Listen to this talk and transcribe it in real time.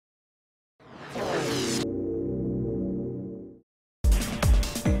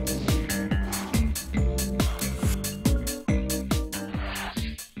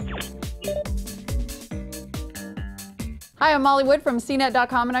Hi, I'm Molly Wood from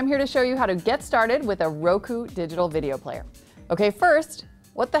CNET.com, and I'm here to show you how to get started with a Roku digital video player. Okay, first,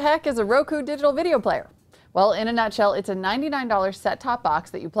 what the heck is a Roku digital video player? Well, in a nutshell, it's a $99 set-top box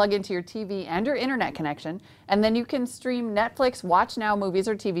that you plug into your TV and your internet connection, and then you can stream Netflix Watch Now movies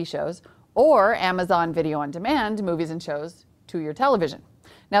or TV shows, or Amazon Video on Demand movies and shows to your television.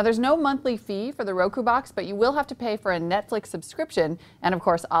 Now, there's no monthly fee for the Roku box, but you will have to pay for a Netflix subscription and, of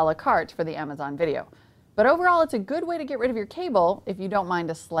course, a la carte for the Amazon Video. But overall, it's a good way to get rid of your cable if you don't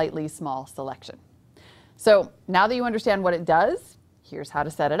mind a slightly small selection. So now that you understand what it does, here's how to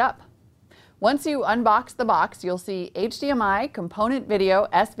set it up. Once you unbox the box, you'll see HDMI, component video,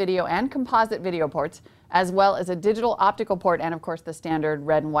 S-video, and composite video ports, as well as a digital optical port and, of course, the standard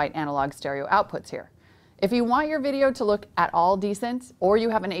red and white analog stereo outputs here. If you want your video to look at all decent, or you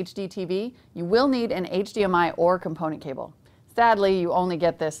have an HD TV, you will need an HDMI or component cable. Sadly, you only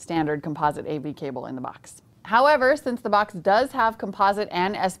get this standard composite AV cable in the box. However, since the box does have composite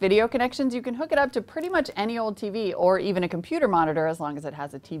and S-video connections, you can hook it up to pretty much any old TV or even a computer monitor as long as it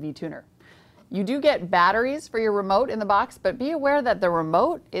has a TV tuner. You do get batteries for your remote in the box, but be aware that the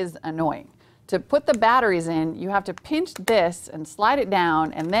remote is annoying. To put the batteries in, you have to pinch this and slide it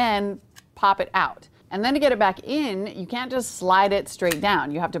down and then pop it out. And then to get it back in, you can't just slide it straight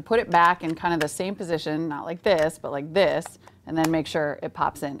down. You have to put it back in kind of the same position, not like this, but like this, and then make sure it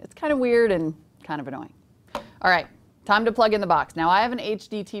pops in. It's kind of weird and kind of annoying. All right, time to plug in the box. Now I have an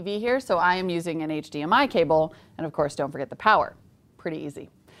HD TV here, so I am using an HDMI cable, and of course don't forget the power. Pretty easy.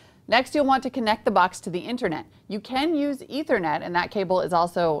 Next, you'll want to connect the box to the internet. You can use Ethernet, and that cable is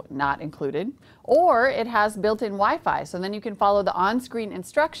also not included, or it has built-in Wi-Fi, so then you can follow the on-screen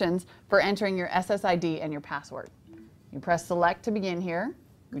instructions for entering your SSID and your password. You press select to begin here.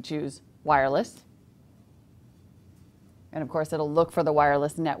 We choose wireless. And of course, it'll look for the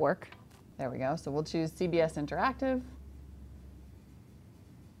wireless network. There we go. So we'll choose CBS Interactive.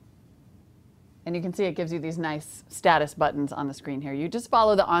 And you can see it gives you these nice status buttons on the screen here. You just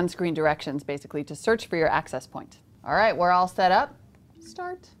follow the on-screen directions, basically, to search for your access point. All right, we're all set up.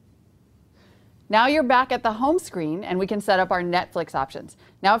 Start. Now you're back at the home screen, and we can set up our Netflix options.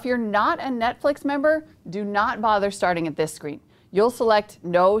 Now, if you're not a Netflix member, do not bother starting at this screen. You'll select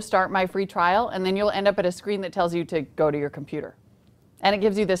No Start My Free Trial, and then you'll end up at a screen that tells you to go to your computer. And it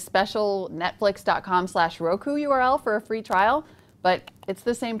gives you this special netflix.com/Roku URL for a free trial, but it's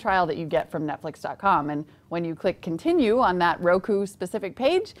the same trial that you get from netflix.com. And when you click Continue on that Roku specific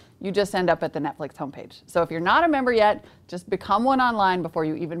page, you just end up at the Netflix homepage. So if you're not a member yet, just become one online before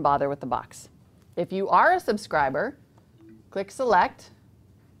you even bother with the box. If you are a subscriber, click Select,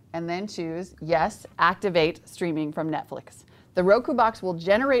 and then choose Yes, Activate Streaming from Netflix. The Roku box will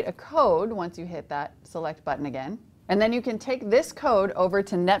generate a code once you hit that select button again. And then you can take this code over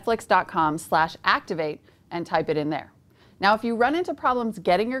to netflix.com/activate and type it in there. Now, if you run into problems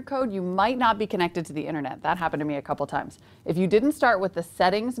getting your code, you might not be connected to the internet. That happened to me a couple times. If you didn't start with the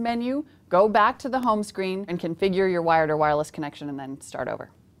settings menu, go back to the home screen and configure your wired or wireless connection and then start over.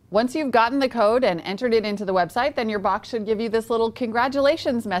 Once you've gotten the code and entered it into the website, then your box should give you this little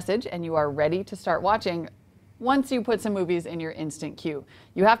congratulations message and you are ready to start watching once you put some movies in your instant queue.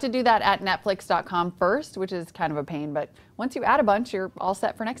 You have to do that at netflix.com first, which is kind of a pain, but once you add a bunch, you're all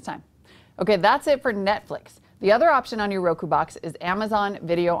set for next time. Okay, that's it for Netflix. The other option on your Roku box is Amazon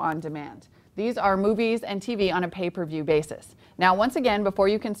Video on Demand. These are movies and TV on a pay-per-view basis. Now, once again, before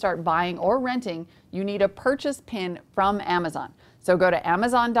you can start buying or renting, you need a purchase pin from Amazon. So go to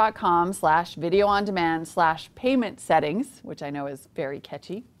amazon.com/video-on-demand/payment settings, which I know is very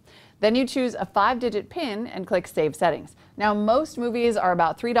catchy. Then you choose a 5-digit PIN and click Save Settings. Now, most movies are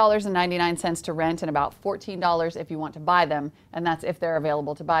about $3.99 to rent and about $14 if you want to buy them, and that's if they're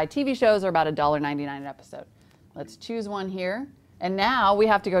available to buy. TV shows are about $1.99 an episode. Let's choose one here. And now we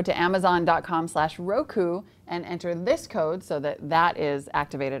have to go to amazon.com/Roku and enter this code so that that is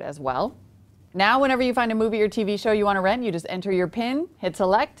activated as well. Now, whenever you find a movie or TV show you want to rent, you just enter your PIN, hit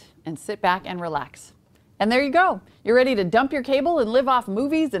select, and sit back and relax. And there you go. You're ready to dump your cable and live off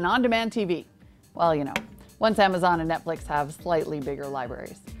movies and on-demand TV. Well, you know, once Amazon and Netflix have slightly bigger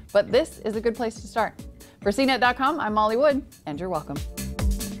libraries. But this is a good place to start. For CNET.com, I'm Molly Wood, and you're welcome.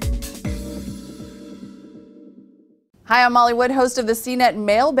 Hi, I'm Molly Wood, host of the CNET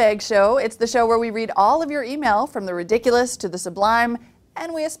Mailbag Show. It's the show where we read all of your email, from the ridiculous to the sublime,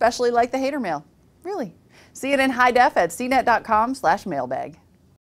 and we especially like the hater mail. Really. See it in high def at cnet.com/mailbag.